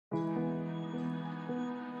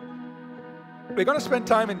We're going to spend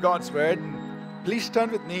time in God's Word. Please turn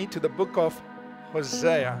with me to the book of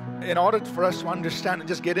Hosea in order for us to understand and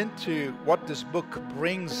just get into what this book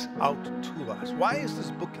brings out to us. Why is this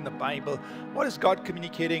book in the Bible? What is God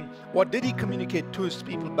communicating? What did He communicate to His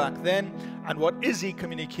people back then? And what is He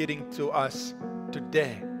communicating to us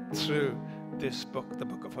today through this book, the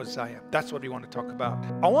book of Hosea? That's what we want to talk about.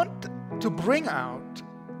 I want to bring out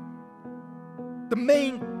the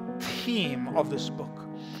main theme of this book.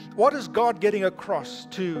 What is God getting across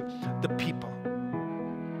to the people?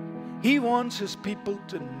 He wants His people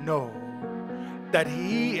to know that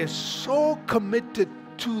He is so committed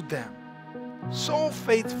to them, so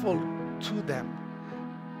faithful to them,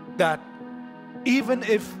 that even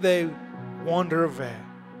if they wander away,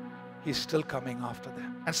 He's still coming after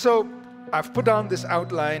them. And so I've put down this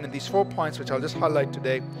outline and these 4 points, which I'll just highlight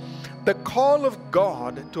today. The call of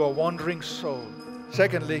God to a wandering soul.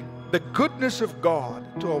 Secondly, the goodness of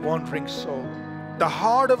God to a wandering soul. The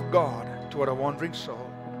heart of God toward a wandering soul.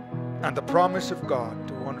 And the promise of God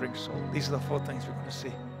to a wandering soul. These are the 4 things we're going to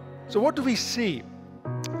see. So what do we see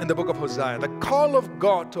in the book of Hosea? The call of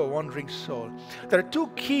God to a wandering soul. There are 2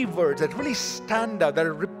 key words that really stand out, that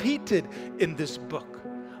are repeated in this book.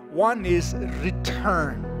 One is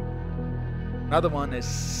return. Another one is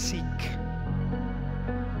seek.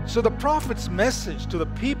 So the prophet's message to the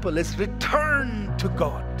people is return to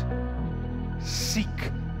God.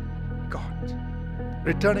 Seek God.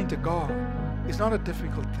 Returning to God is not a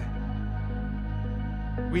difficult thing.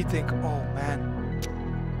 We think, oh man,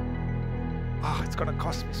 it's going to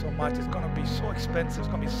cost me so much. It's going to be so expensive. It's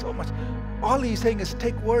going to be so much. All He's saying is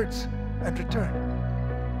take words and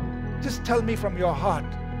return. Just tell me from your heart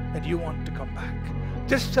that you want to come back.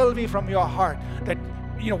 Just tell me from your heart that,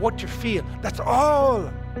 what you feel. That's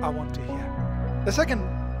all I want to hear. The second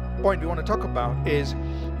point we want to talk about is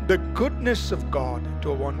the goodness of God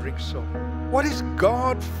to a wandering soul. What is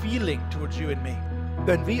God feeling towards you and me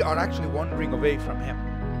when we are actually wandering away from Him?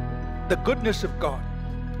 The goodness of God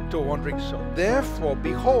to a wandering soul. Therefore,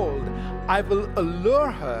 behold, I will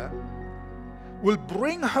allure her, will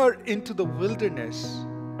bring her into the wilderness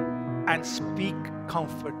and speak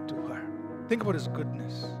comfort to her. Think about His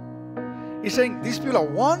goodness. He's saying, these people are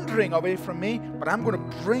wandering away from me, but I'm going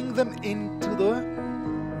to bring them into the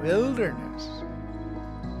wilderness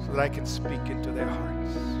so that I can speak into their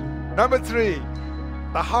hearts. Number 3,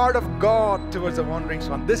 the heart of God towards a wandering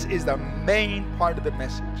soul. This is the main part of the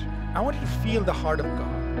message. I want you to feel the heart of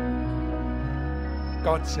God.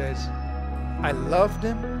 God says, I loved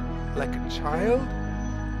him like a child.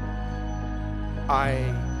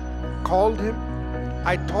 I called him.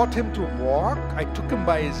 I taught him to walk. I took him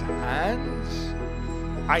by his hands.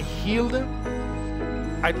 I healed him.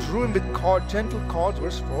 I drew him with gentle cords,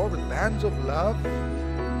 verse 4, with bands of love.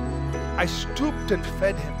 I stooped and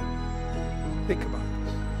fed him. Think about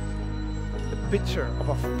this. The picture of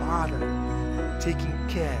a father taking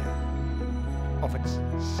care of its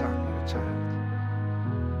son or child.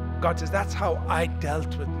 God says, that's how I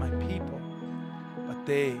dealt with my people. But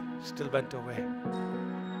they still went away.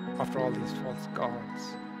 After all these false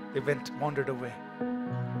gods, they wandered away.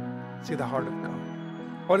 See the heart of God.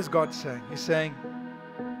 What is God saying? He's saying,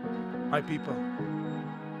 my people,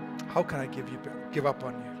 how can I give up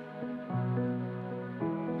on you?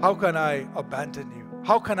 How can I abandon you?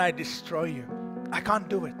 How can I destroy you? I can't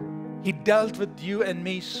do it. He dealt with you and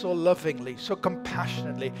me so lovingly, so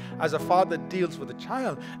compassionately, as a father deals with a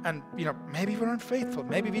child. And, maybe we're unfaithful.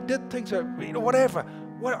 Maybe we did things, whatever.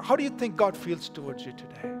 How do you think God feels towards you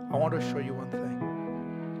today? I want to show you one thing.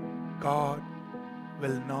 God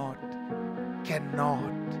will not,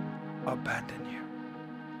 cannot abandon you.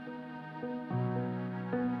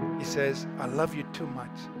 He says, I love you too much.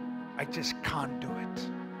 I just can't do it.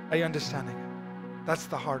 Are you understanding it? That's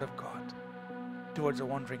the heart of God towards a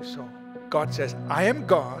wandering soul. God says, I am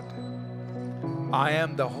God. I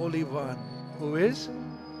am the Holy One who is.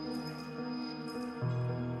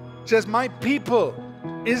 He says, my people,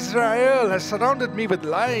 Israel, has surrounded me with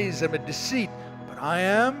lies and with deceit, but I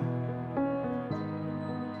am.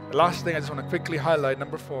 The last thing I just want to quickly highlight,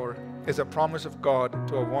 number 4, is a promise of God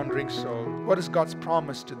to a wandering soul. What is God's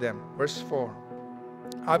promise to them? Verse 4.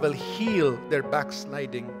 I will heal their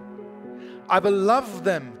backsliding. I will love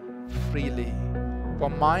them freely, for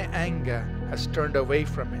my anger has turned away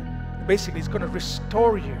from him. Basically, He's going to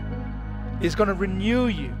restore you. He's going to renew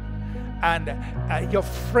you. And your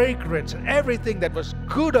fragrance and everything that was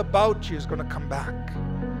good about you is going to come back.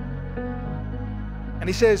 And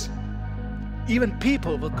He says, even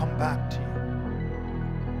people will come back to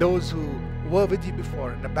you. Those who were with you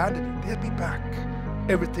before and abandoned you, they'll be back.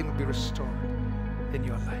 Everything will be restored in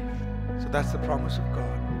your life. So that's the promise of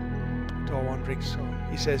God. to a wandering soul.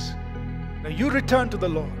 He says, now you return to the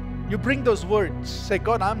Lord. You bring those words. Say,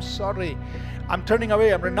 God, I'm sorry. I'm turning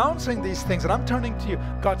away. I'm renouncing these things and I'm turning to you.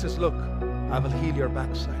 God says, look, I will heal your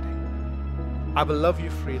backsliding. I will love you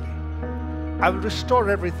freely. I will restore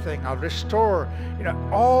everything. I'll restore,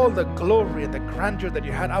 all the glory and the grandeur that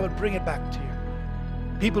you had. I will bring it back to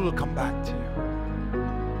you. People will come back to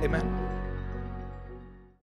you. Amen.